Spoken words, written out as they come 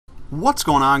What's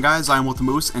going on, guys? I'm with the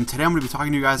Moose, and today I'm going to be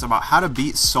talking to you guys about how to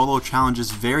beat solo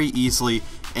challenges very easily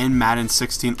in Madden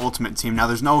 16 Ultimate Team. Now,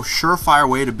 there's no surefire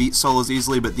way to beat solos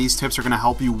easily, but these tips are going to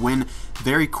help you win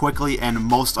very quickly and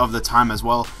most of the time as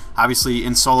well. Obviously,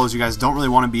 in solos, you guys don't really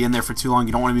want to be in there for too long.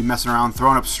 You don't want to be messing around,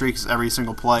 throwing up streaks every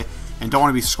single play, and don't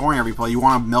want to be scoring every play. You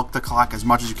want to milk the clock as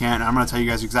much as you can, and I'm going to tell you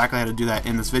guys exactly how to do that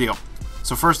in this video.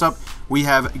 So first up, we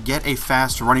have get a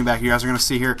fast running back. You guys are going to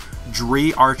see here,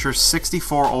 Dre Archer,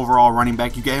 64 overall running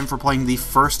back. You get him for playing the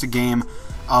first game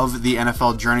of the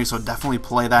NFL journey, so definitely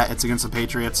play that. It's against the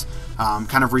Patriots,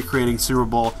 kind of recreating Super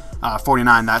Bowl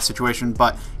 49, that situation.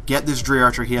 But get this Dre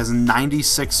Archer. He has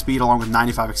 96 speed along with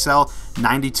 95 excel,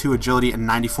 92 agility, and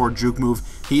 94 juke move.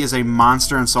 He is a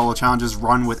monster in solo challenges,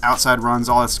 run with outside runs,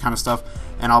 all this kind of stuff.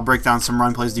 And I'll break down some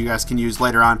run plays that you guys can use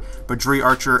later on. But Dre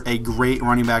Archer, a great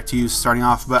running back to use starting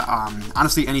off. But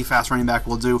honestly, any fast running back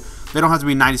will do. They don't have to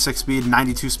be 96 speed.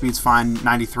 92 speed's fine.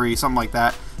 93, something like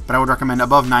that. But I would recommend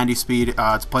above 90 speed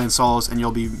to play in solos, and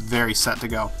you'll be very set to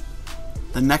go.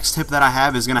 The next tip that I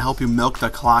have is going to help you milk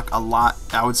the clock a lot.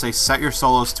 I would say set your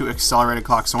solos to accelerated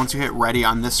clock. So once you hit ready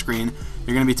on this screen,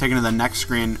 you're going to be taken to the next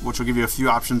screen, which will give you a few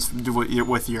options to do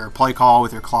with your play call,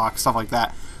 with your clock, stuff like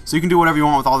that. So you can do whatever you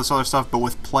want with all this other stuff, but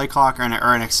with play clock or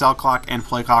an Excel clock and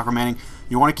play clock remaining,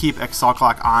 you want to keep Excel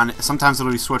clock on. Sometimes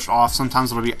it'll be switched off,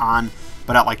 sometimes it'll be on,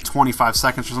 but at like 25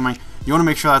 seconds or something. You want to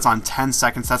make sure that's on 10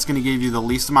 seconds. That's going to give you the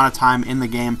least amount of time in the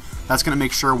game. That's going to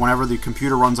make sure whenever the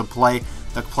computer runs a play,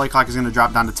 the play clock is going to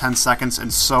drop down to 10 seconds,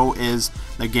 and so is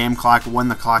the game clock when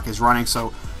the clock is running.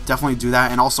 So definitely do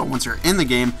that. And also, once you're in the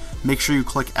game, make sure you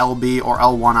click LB or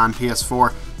L1 on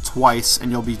PS4 twice,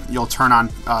 and you'll turn on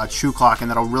chew clock, and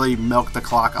that'll really milk the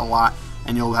clock a lot,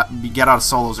 and you'll get out of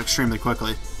solos extremely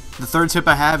quickly. The third tip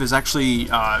I have is actually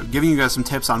giving you guys some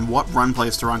tips on what run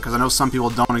plays to run, because I know some people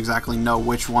don't exactly know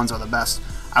which ones are the best.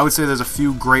 I would say there's a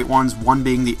few great ones, one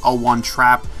being the 0-1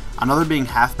 trap, another being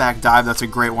halfback dive. That's a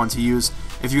great one to use.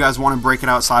 If you guys want to break it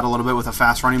outside a little bit with a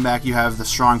fast running back, you have the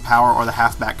strong power or the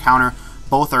halfback counter.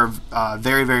 Both are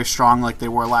very, very strong like they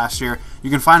were last year. You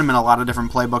can find them in a lot of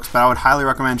different playbooks, but I would highly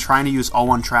recommend trying to use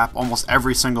 0-1 trap almost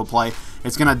every single play.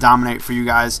 It's going to dominate for you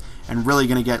guys and really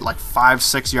going to get like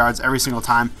 5-6 yards every single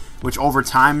time, which over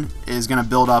time is going to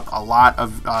build up a lot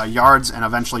of yards and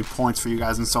eventually points for you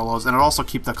guys in solos, and it'll also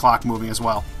keep the clock moving as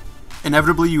well.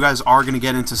 Inevitably, you guys are going to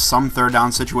get into some third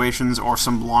down situations or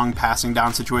some long passing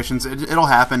down situations. It'll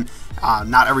happen.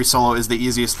 Not every solo is the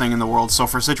easiest thing in the world. So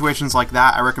for situations like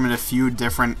that, I recommend a few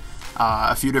different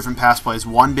pass plays.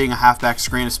 One being a halfback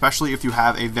screen, especially if you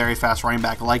have a very fast running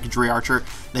back like Dre Archer.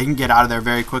 They can get out of there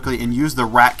very quickly, and use the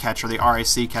rat catch or the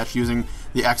RAC catch using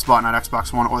the X button on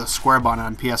Xbox One or the square button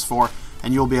on PS4.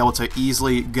 And you'll be able to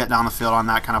easily get down the field on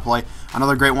that kind of play.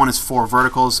 Another great one is 4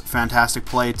 verticals. Fantastic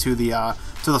play to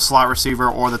the slot receiver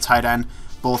or the tight end.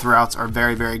 Both routes are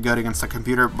very, very good against the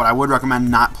computer, but I would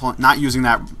recommend not using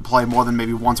that play more than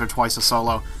maybe once or twice a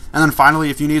solo. And then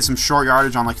finally, if you need some short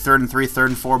yardage on like 3rd and 3, 3rd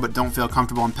and 4, but don't feel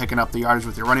comfortable in picking up the yardage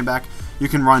with your running back, you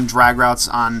can run drag routes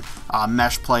on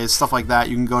mesh plays, stuff like that.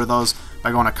 You can go to those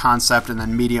by going to concept and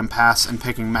then medium pass and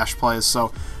picking mesh plays.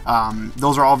 So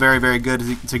those are all very, very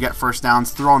good to get first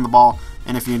downs, throwing the ball,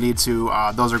 and if you need to,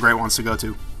 those are great ones to go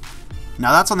to.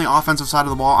 Now that's on the offensive side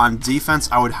of the ball. On defense,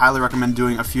 I would highly recommend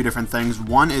doing a few different things.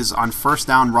 One is on first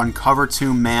down, run cover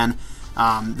 2 man.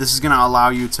 This is going to allow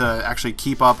you to actually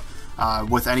keep up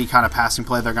with any kind of passing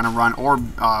play they're going to run or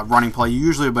running play. You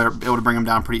usually be able to bring them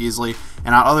down pretty easily.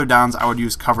 And on other downs, I would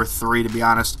use cover 3, to be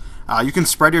honest. You can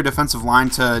spread your defensive line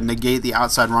to negate the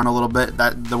outside run a little bit.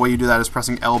 The way you do that is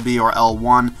pressing LB or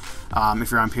L1 if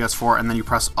you're on PS4, and then you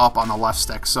press up on the left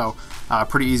stick. So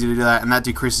pretty easy to do that, and that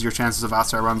decreases your chances of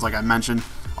outside runs like I mentioned.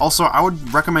 Also, I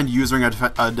would recommend using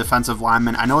a defensive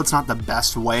lineman. I know it's not the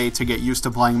best way to get used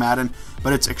to playing Madden,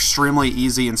 but it's extremely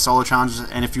easy in solo challenges,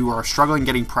 and if you are struggling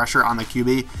getting pressure on the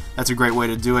QB, that's a great way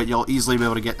to do it. You'll easily be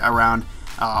able to get around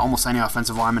almost any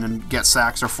offensive lineman and get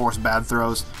sacks or force bad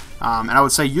throws. And I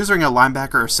would say using a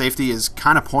linebacker or safety is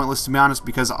kind of pointless, to be honest,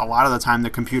 because a lot of the time the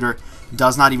computer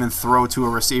does not even throw to a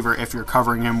receiver if you're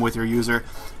covering him with your user.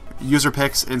 User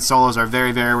picks in solos are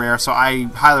very, very rare, so I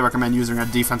highly recommend using a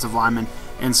defensive lineman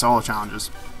in solo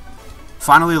challenges.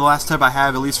 Finally, the last tip I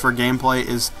have, at least for gameplay,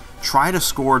 is try to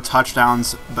score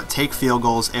touchdowns, but take field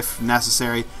goals if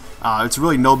necessary. It's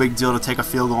really no big deal to take a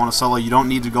field goal on a solo. You don't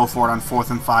need to go for it on 4th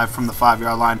and 5 from the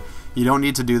 5-yard line. You don't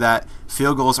need to do that.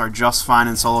 Field goals are just fine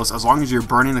in solos. As long as you're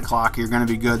burning the clock, you're going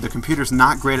to be good. The computer's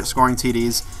not great at scoring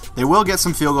TDs. They will get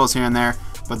some field goals here and there,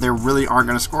 but they really aren't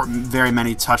going to score very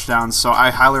many touchdowns. So I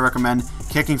highly recommend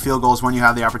kicking field goals when you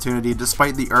have the opportunity,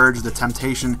 despite the urge, the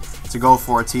temptation to go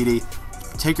for a TD.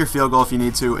 take your field goal if you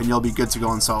need to, and you'll be good to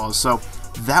go in solos. So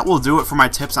that will do it for my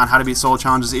tips on how to beat solo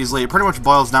challenges easily. It pretty much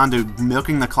boils down to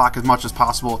milking the clock as much as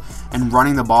possible and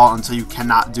running the ball until you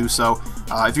cannot do so.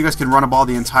 If you guys can run a ball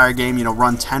the entire game, you know,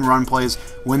 run 10 run plays,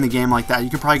 win the game like that, you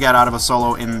could probably get out of a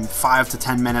solo in 5 to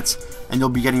 10 minutes, and you'll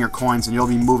be getting your coins, and you'll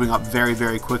be moving up very,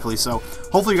 very quickly. So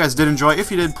hopefully you guys did enjoy.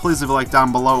 If you did, please leave a like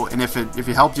down below, and if it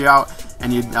helped you out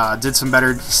and you did some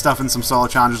better stuff in some solo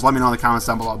challenges, let me know in the comments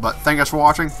down below. But thank you guys for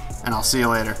watching, and I'll see you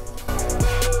later.